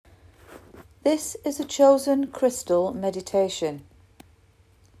This is a chosen crystal meditation.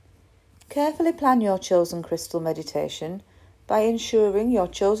 Carefully plan your chosen crystal meditation by ensuring your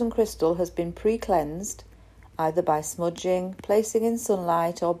chosen crystal has been pre-cleansed, either by smudging, placing in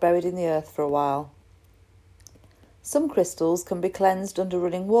sunlight or buried in the earth for a while. Some crystals can be cleansed under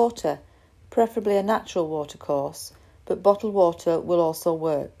running water, preferably a natural watercourse, but bottled water will also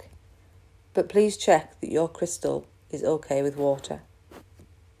work. But please check that your crystal is okay with water.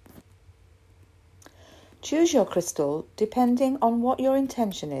 Choose your crystal depending on what your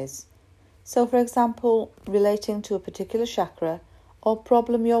intention is. So, for example, relating to a particular chakra or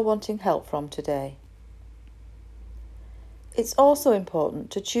problem you're wanting help from today. It's also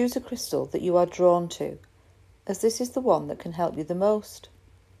important to choose a crystal that you are drawn to, as this is the one that can help you the most.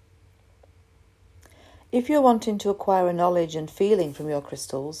 If you're wanting to acquire a knowledge and feeling from your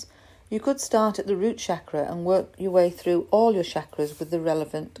crystals, you could start at the root chakra and work your way through all your chakras with the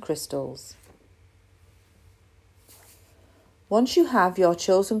relevant crystals. Once you have your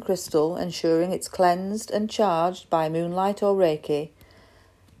chosen crystal, ensuring it's cleansed and charged by moonlight or Reiki,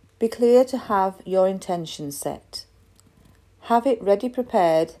 be clear to have your intention set. Have it ready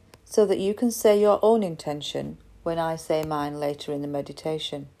prepared so that you can say your own intention when I say mine later in the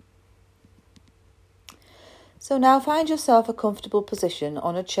meditation. So now find yourself a comfortable position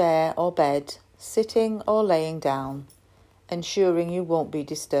on a chair or bed, sitting or laying down, ensuring you won't be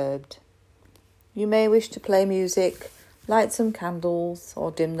disturbed. You may wish to play music, light some candles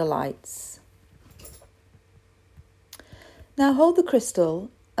or dim the lights. Now hold the crystal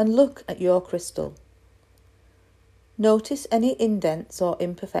and look at your crystal. Notice any indents or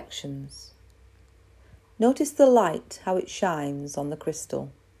imperfections. Notice the light, how it shines on the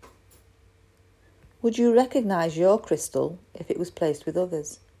crystal. Would you recognise your crystal if it was placed with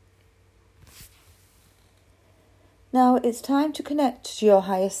others? Now it's time to connect to your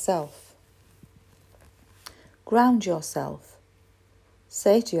highest self. Ground yourself.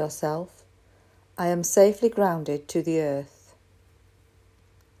 Say to yourself, I am safely grounded to the earth.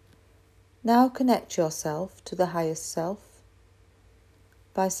 Now connect yourself to the highest self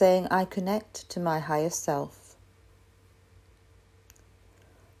by saying, I connect to my highest self.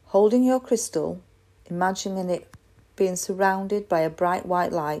 Holding your crystal, imagining it being surrounded by a bright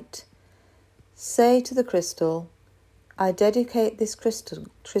white light, say to the crystal, I dedicate this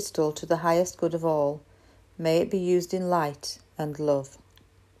crystal to the highest good of all. May it be used in light and love.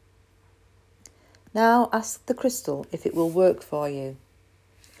 Now ask the crystal if it will work for you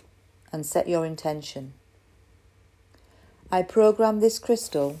and set your intention. I program this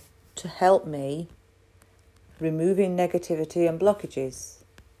crystal to help me removing negativity and blockages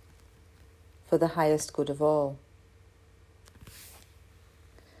for the highest good of all.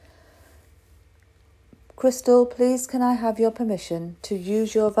 Crystal, please can I have your permission to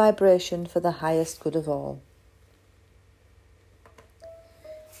use your vibration for the highest good of all?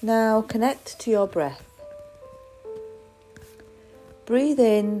 Now connect to your breath. Breathe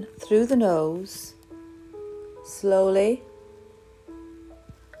in through the nose, slowly.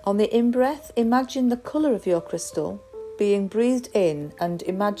 On the in-breath, imagine the colour of your crystal being breathed in and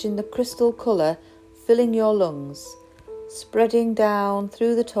imagine the crystal colour filling your lungs, spreading down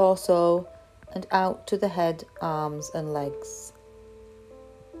through the torso and out to the head, arms and legs.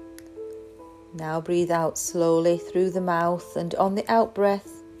 Now breathe out slowly through the mouth and on the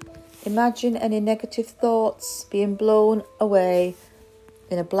out-breath, imagine any negative thoughts being blown away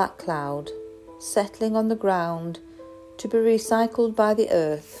in a black cloud, settling on the ground to be recycled by the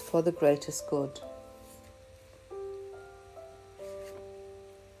earth for the greatest good.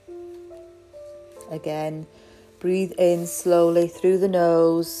 Again, breathe in slowly through the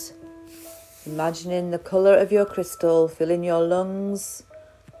nose, imagining the colour of your crystal filling your lungs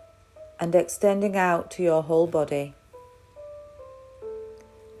and extending out to your whole body.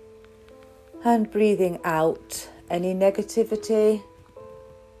 And breathing out any negativity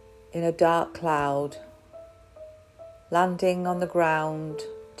in a dark cloud, landing on the ground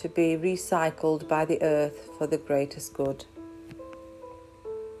to be recycled by the earth for the greatest good.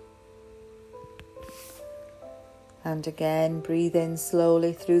 And again, breathe in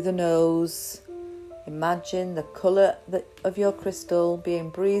slowly through the nose. Imagine the colour of your crystal being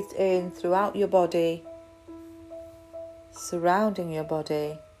breathed in throughout your body, surrounding your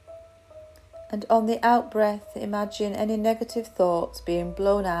body. And on the out-breath, imagine any negative thoughts being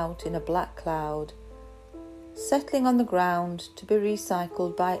blown out in a black cloud, settling on the ground to be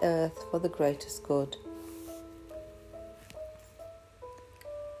recycled by earth for the greatest good.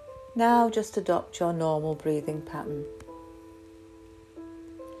 Now just adopt your normal breathing pattern.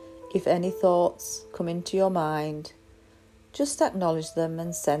 If any thoughts come into your mind, Just acknowledge them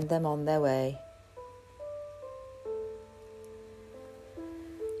and send them on their way.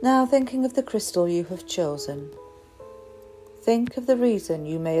 Now, thinking of the crystal you have chosen, think of the reason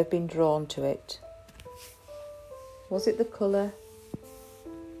you may have been drawn to it. Was it the colour?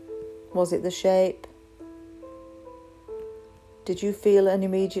 Was it the shape? Did you feel an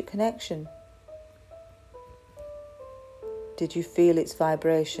immediate connection? Did you feel its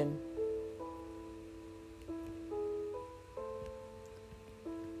vibration?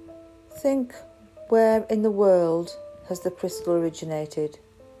 Think, where in the world has the crystal originated?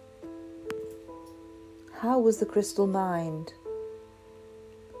 How was the crystal mined?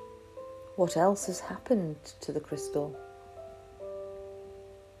 What else has happened to the crystal?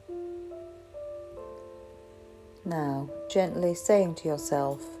 Now, gently saying to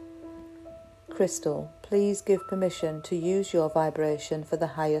yourself, Crystal, please give permission to use your vibration for the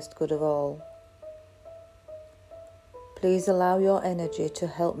highest good of all. Please allow your energy to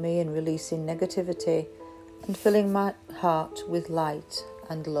help me in releasing negativity and filling my heart with light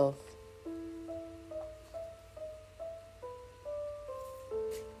and love.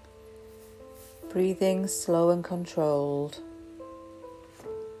 Breathing slow and controlled.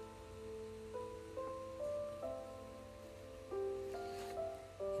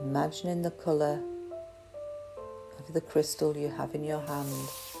 Imagining the colour of the crystal you have in your hand.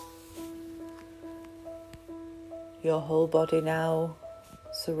 Your whole body now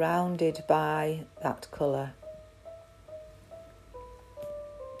surrounded by that colour.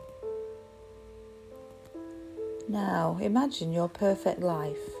 Now imagine your perfect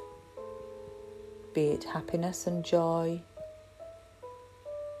life, be it happiness and joy,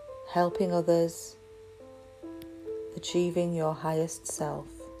 helping others, achieving your highest self.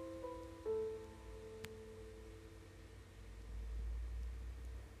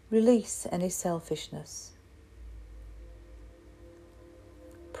 Release any selfishness.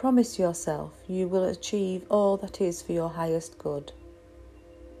 Promise yourself you will achieve all that is for your highest good.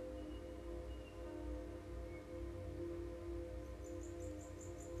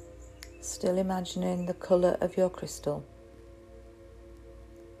 Still imagining the colour of your crystal,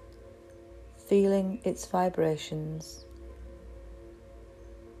 feeling its vibrations,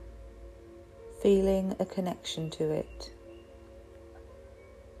 feeling a connection to it,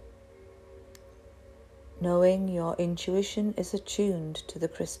 knowing your intuition is attuned to the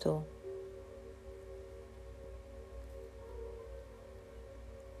crystal.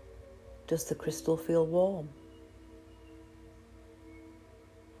 Does the crystal feel warm?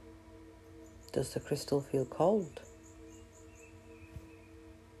 Does the crystal feel cold?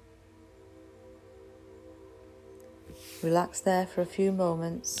 Relax there for a few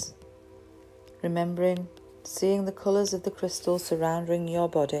moments, remembering, seeing the colours of the crystal surrounding your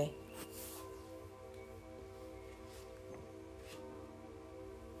body.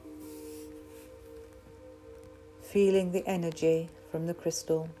 Feeling the energy from the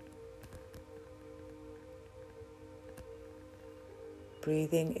crystal.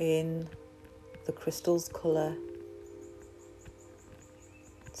 Breathing in the crystal's colour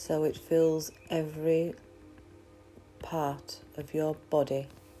so it fills every part of your body.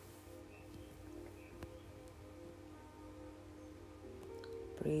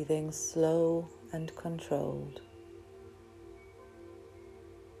 Breathing slow and controlled.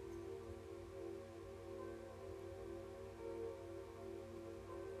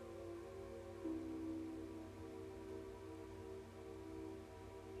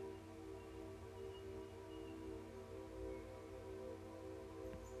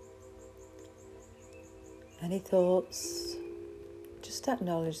 Any thoughts, just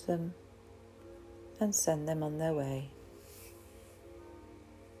acknowledge them and send them on their way.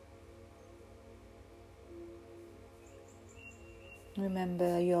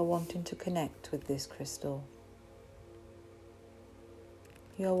 Remember, you're wanting to connect with this crystal.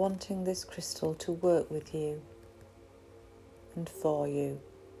 You're wanting this crystal to work with you and for you.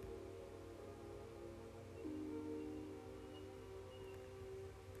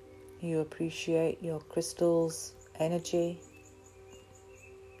 You appreciate your crystal's energy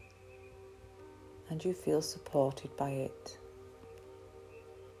and you feel supported by it.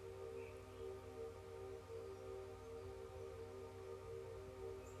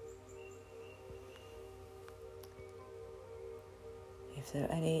 If there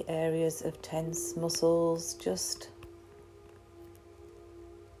are any areas of tense muscles, just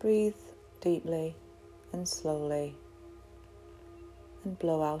breathe deeply and slowly and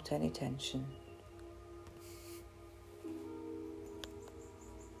blow out any tension.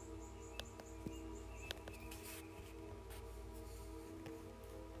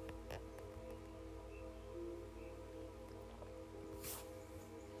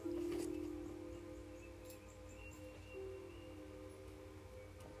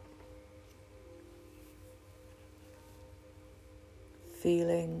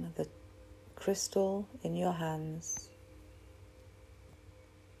 feeling the crystal in your hands.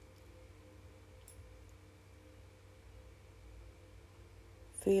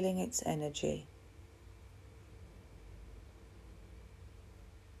 Feeling its energy.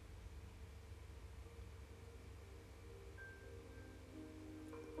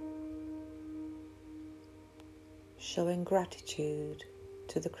 Showing gratitude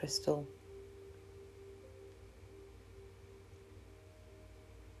to the crystal.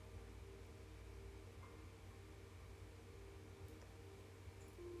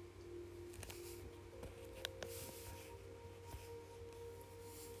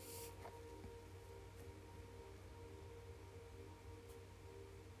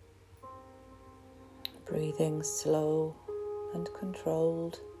 Breathing slow and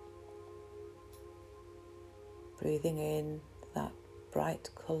controlled. Breathing in that bright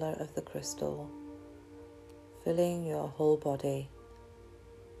colour of the crystal, filling your whole body.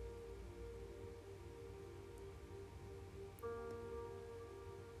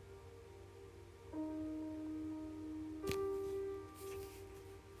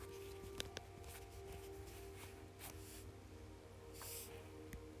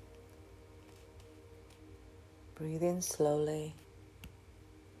 Breathe in slowly,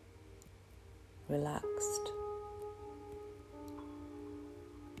 relaxed.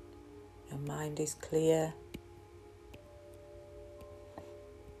 Your mind is clear.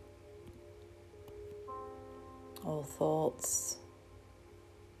 All thoughts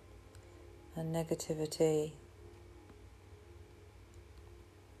and negativity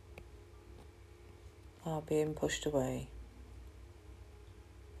are being pushed away.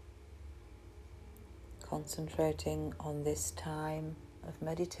 Concentrating on this time of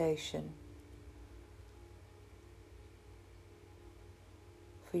meditation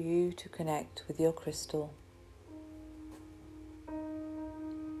for you to connect with your crystal.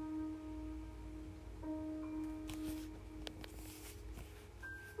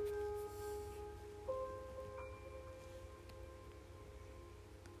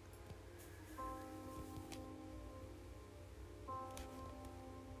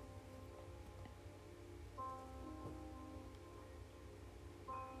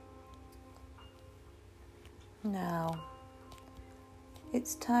 Now,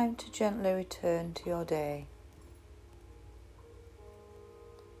 it's time to gently return to your day.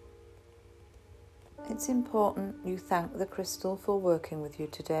 It's important you thank the crystal for working with you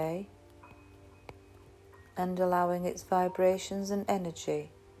today and allowing its vibrations and energy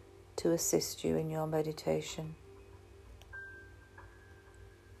to assist you in your meditation.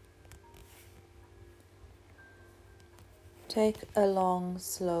 Take a long,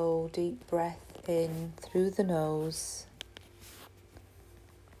 slow, deep breath in through the nose.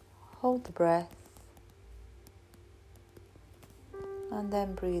 Hold the breath and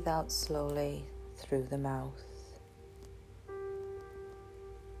then breathe out slowly through the mouth.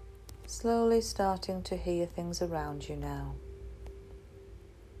 Slowly starting to hear things around you now.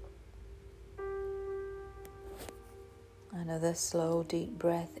 Another slow, deep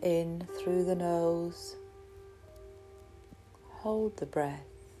breath in through the nose. Hold the breath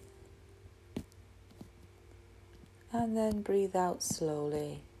and then breathe out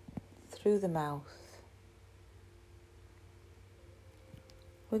slowly through the mouth.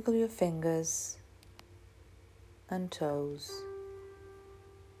 Wiggle your fingers and toes.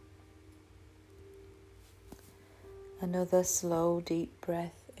 Another slow, deep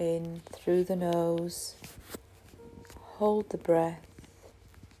breath in through the nose. Hold the breath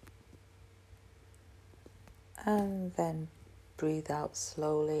and then breathe out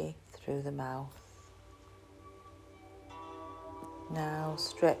slowly through the mouth. Now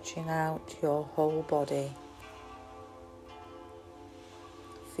stretching out your whole body.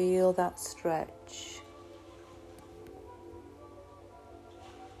 Feel that stretch.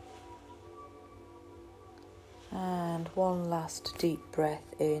 And one last deep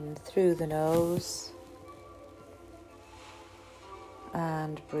breath in through the nose.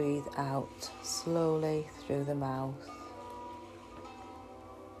 And breathe out slowly through the mouth.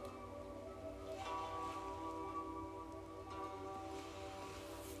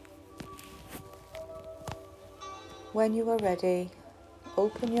 When you are ready,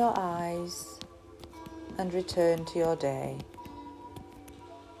 open your eyes and return to your day.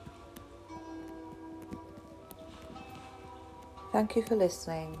 Thank you for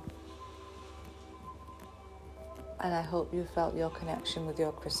listening, and I hope you felt your connection with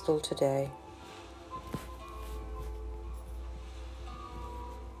your crystal today.